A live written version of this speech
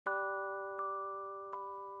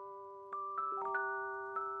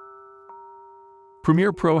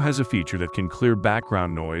Premiere Pro has a feature that can clear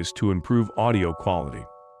background noise to improve audio quality.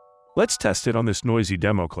 Let's test it on this noisy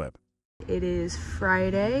demo clip. It is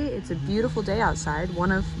Friday. It's a beautiful day outside.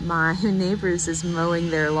 One of my neighbors is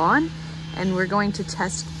mowing their lawn, and we're going to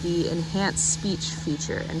test the enhanced speech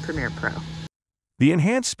feature in Premiere Pro. The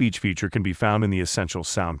enhanced speech feature can be found in the Essential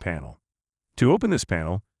Sound panel. To open this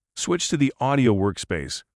panel, switch to the Audio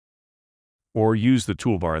workspace, or use the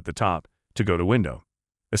toolbar at the top to go to Window,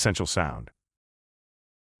 Essential Sound.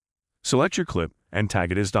 Select your clip and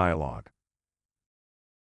tag it as dialogue.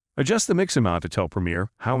 Adjust the mix amount to tell Premiere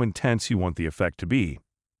how intense you want the effect to be.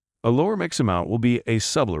 A lower mix amount will be a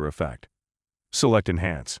subtler effect. Select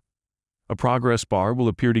Enhance. A progress bar will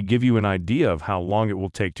appear to give you an idea of how long it will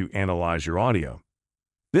take to analyze your audio.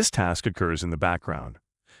 This task occurs in the background,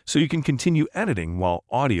 so you can continue editing while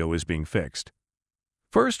audio is being fixed.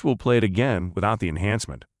 First, we'll play it again without the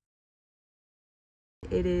enhancement.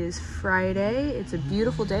 It is Friday. It's a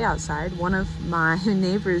beautiful day outside. One of my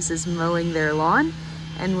neighbors is mowing their lawn,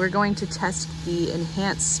 and we're going to test the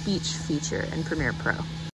enhanced speech feature in Premiere Pro.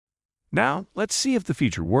 Now, let's see if the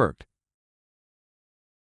feature worked.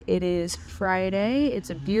 It is Friday. It's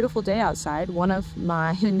a beautiful day outside. One of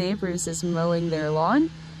my neighbors is mowing their lawn,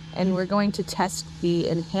 and we're going to test the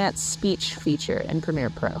enhanced speech feature in Premiere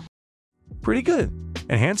Pro. Pretty good.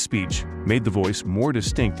 Enhanced speech made the voice more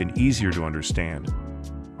distinct and easier to understand.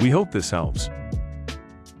 We hope this helps.